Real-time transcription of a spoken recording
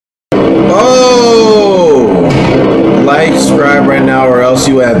Oh! Like, subscribe right now, or else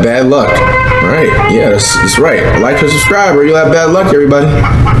you have bad luck. All right, yeah, that's right. Like or subscribe, or you'll have bad luck, everybody.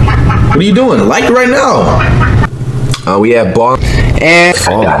 What are you doing? Like it right now. We have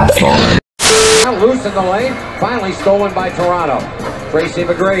BallinNFallin. Loose in the lane, finally stolen by Toronto. Tracy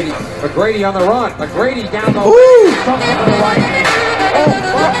McGrady. McGrady on the run. McGrady down the lane.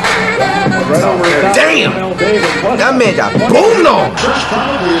 Damn! That man got boomed on. That's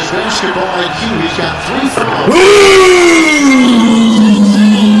probably his basketball IQ. He's got 3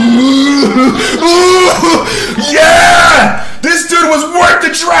 Yeah! This dude was worth the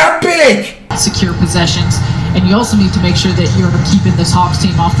draft pick! Secure possessions, and you also need to make sure that you're keeping this Hawks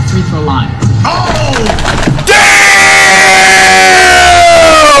team off the free throw line. Oh! Damn!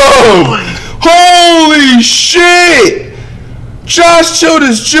 Holy shit! Josh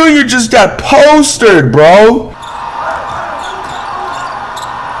Childers Jr. just got postered, bro.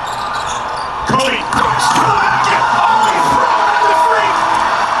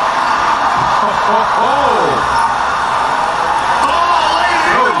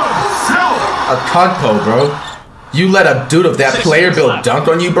 A cunpo, bro. You let a dude of that player build dunk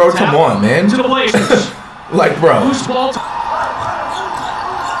on you, bro? Come on, man. Like, bro.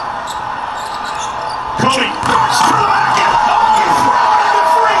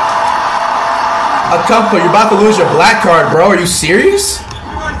 A cunpo, you're about to lose your black card, bro. Are you serious?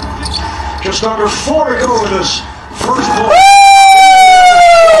 Just under 4 to go in this first ball.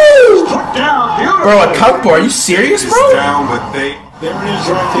 Put down, beautiful. Bro, a cunpo, are you serious, bro? Down, but there it is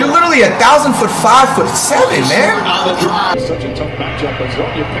right there. You're literally 1,000 foot 5'7", man. Such a tough matchup.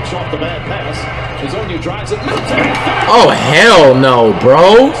 Azonia picks off the bad pass. Azonia drives it. Oh, hell no,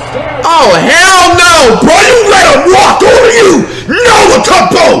 bro. Oh, hell no, bro. You let him walk over you. No,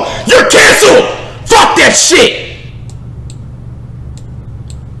 Acampo. You're canceled. Fuck that shit.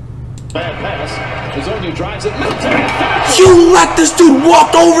 Bad pass. Azonia drives it. You let this dude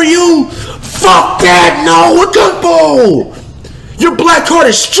walk over you. Fuck that. No, Acampo. Your black card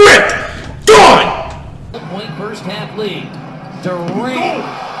is stripped. Gone. Point first half lead. Durant.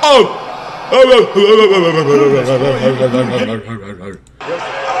 Oh.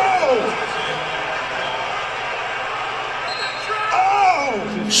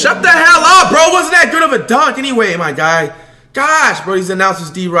 Shut the hell up, bro. Wasn't that good of a dunk anyway, my guy? Gosh, bro, he's announced his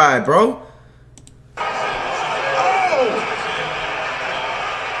D-Ride, bro.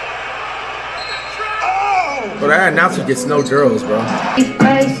 But that announcer gets no girls, bro.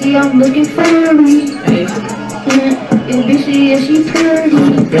 I see I'm looking for me.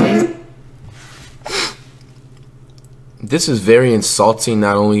 This is very insulting,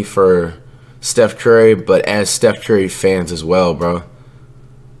 not only for Steph Curry, but as Steph Curry fans as well, bro.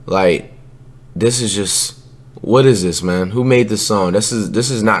 Like, this is just, what is this, man? Who made this song? This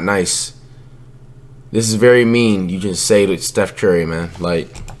is not nice. This is very mean. You just say to Steph Curry, man. Like,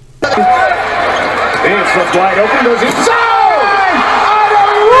 It's left wide open, goes inside!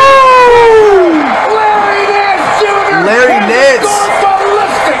 Larry Nance Jr. Larry Nance.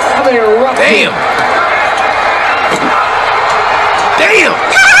 Damn! Damn!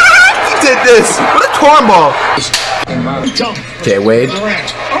 He did this! What a cornball! Okay, Wade.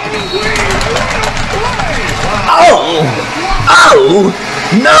 Oh! Oh!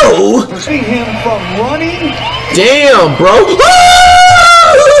 No! See him from running. Damn, bro!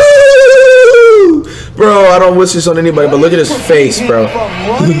 Bro, I don't wish this on anybody, but look at his face, bro.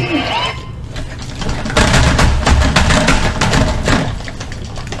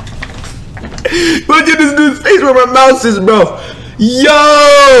 Look at this dude's face where my mouse is, bro.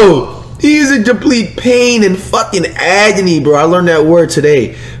 Yo! He's in complete pain and fucking agony, bro. I learned that word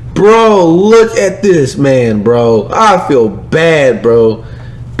today. Bro, look at this man, bro. I feel bad, bro.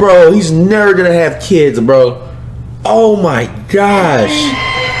 Bro, he's never gonna have kids, bro. Oh my gosh.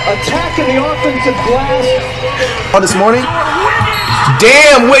 Attacking the offensive glass. Oh, this morning?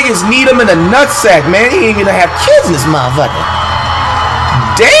 Damn, Wiggins need him in a nutsack, man. He ain't gonna have kids in this motherfucker.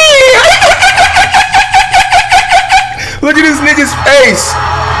 Damn! Look at this nigga's face.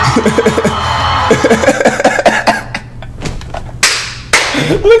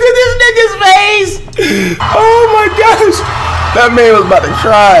 Look at this nigga's face. Oh my gosh. That man was about to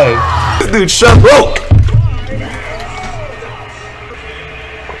cry. This dude shut broke.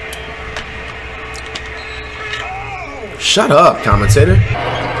 Shut up, commentator.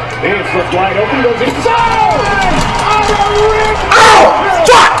 It's left wide open, goes inside! Oh,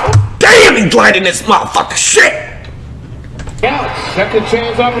 fuck! Damn, he gliding this motherfucker shit! Out, second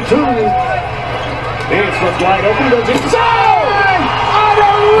chance opportunity. It's left wide open, goes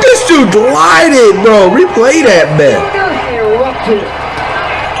inside! This dude glided, bro. Replay that, man.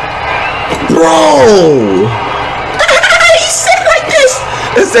 Bro! He's sitting like this!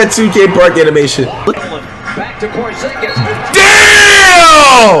 It's that 2K Park animation. Back to Porzingis.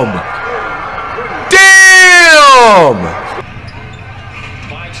 Damn! Damn!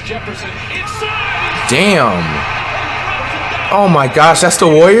 Finds Jefferson inside. Damn. Oh my gosh, that's the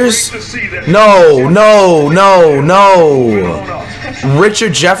Warriors? No, no, no, no.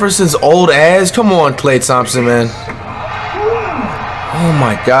 Richard Jefferson's old ass? Come on, Klay Thompson, man. Oh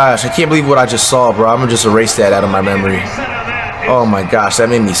my gosh, I can't believe what I just saw, bro. I'm gonna just erase that out of my memory. Oh my gosh, that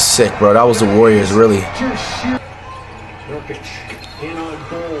made me sick, bro. That was the Warriors, really.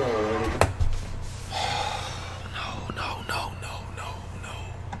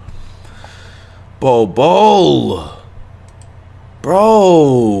 No.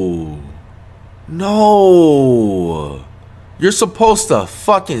 Bro. No. You're supposed to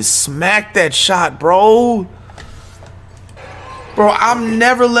fucking smack that shot, bro. Bro, I'm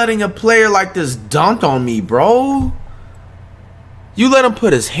never letting a player like this dunk on me, bro. You let him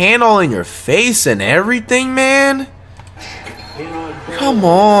put his hand all in your face and everything, man? Come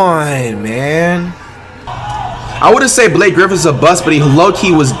on, man. I wouldn't say Blake Griffin's a bust, but he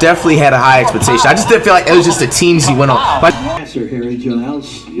low-key was definitely had a high expectation. I just didn't feel like it was just the teams he went on. Like, Harry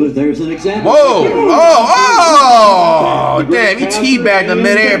Giles, there's an example. whoa! Oh! Damn, he teabagged him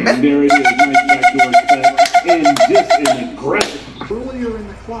midair, man.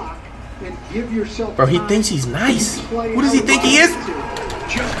 Bro, he thinks he's nice. What does he think he is?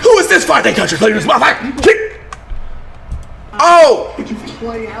 Who is this 5-day country player in his mouth? Oh!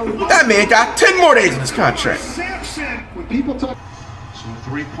 That man got 10 more days in his contract. When people talk, so a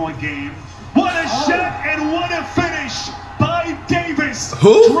 3-point game. What a shot and what a finish by Davis.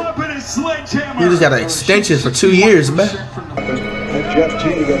 Who? Dropping a sledgehammer. He just got an extension for 2 years, man.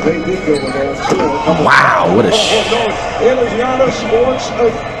 Wow, what a shit.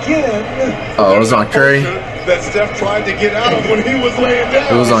 Oh, it was on Curry. That Steph tried to get out of when he was laying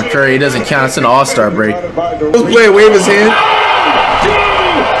down. It was on Curry. It doesn't count. It's an all-star break. Let's play wave his hand.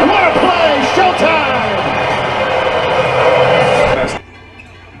 What a play! Showtime!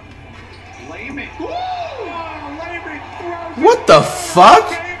 What the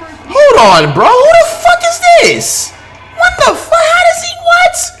fuck? Hold on, bro. Who the fuck is this? What the fuck? How does he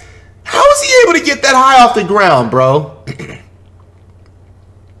what? How is he able to get that high off the ground, bro?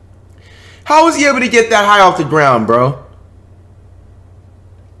 How is he able to get that high off the ground, bro?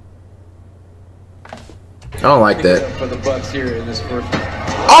 I don't like that. For the Bucks here in this first.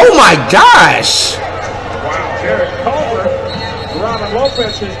 Oh my gosh!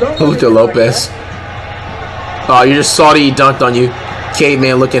 Look at Lopez. Oh, you just saw that he dunked on you.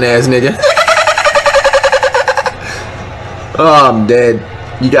 Caveman looking ass nigga. Oh, I'm dead.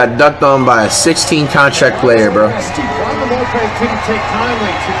 You got dunked on by a 16 contract player, bro.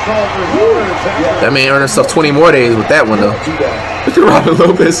 That man earned himself 20 more days with that one, though. Look at Robin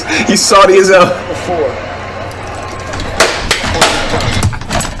Lopez. He's salty as hell.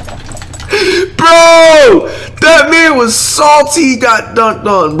 Bro! That man was salty. He got dunked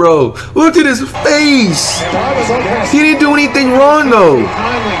on, bro. Look at his face. He didn't do anything wrong, though. Look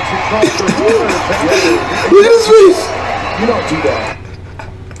at his face. You don't do that.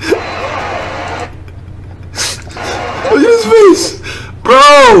 Look at his face.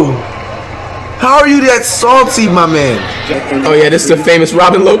 Bro! How are you that salty, my man? Oh, yeah, this is the famous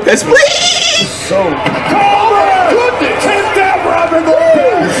Robin Lopez play. So, take that, Robin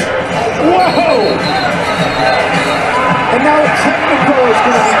Lopez! Whoa! And now a technical is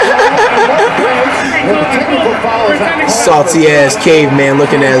going to be Salty ass caveman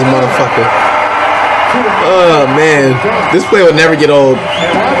looking ass motherfucker. Oh man, this play will never get old. Robin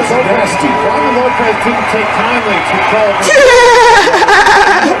Lopez didn't take kindly to call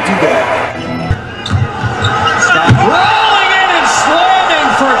Rolling in and slamming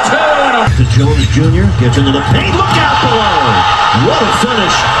for two. To Jones Jr. gets into the paint. Look out below! What a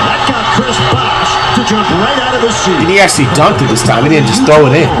finish! That got Chris Bosh to jump right out of his seat. And he actually dunked it this time. He didn't just throw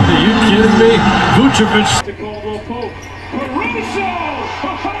it in. Are you kidding me? Vucevic.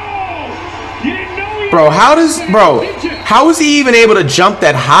 Bro, how is he even able to jump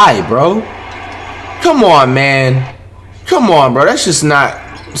that high, bro? Come on, man. Come on, bro. That's just not.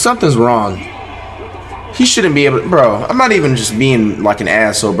 Something's wrong. He shouldn't be able to. Bro, I'm not even just being like an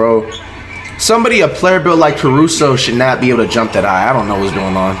asshole, bro. A player built like Caruso should not be able to jump that high. I don't know what's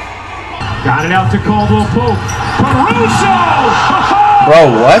going on. Got it out to Caldwell Pope. Caruso!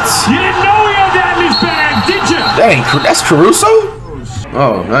 Bro, what? You didn't know he had that in his bag, did you? That's Caruso?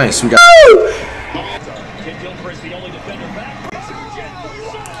 Oh, nice. We got.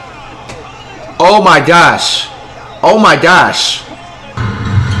 Oh my gosh. Oh my gosh.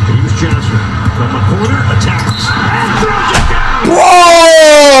 Johnson from the corner, attacks, and throws it down.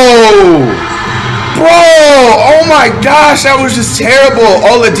 Bro! Oh my gosh, that was just terrible.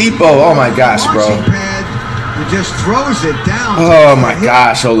 Oladipo. Oh my gosh, bro. He just throws it down. Oh my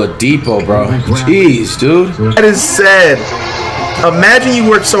gosh, Oladipo, bro. Jeez, dude. That is sad. Imagine you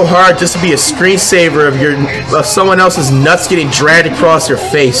work so hard just to be a screensaver of someone else's nuts getting dragged across your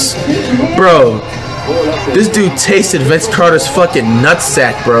face. Bro, this dude tasted Vince Carter's fucking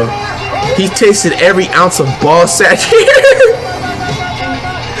nutsack, bro. He tasted every ounce of ball sack here.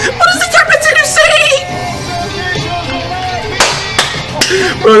 What is the commentator saying?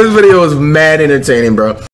 Bro, this video was mad entertaining, bro.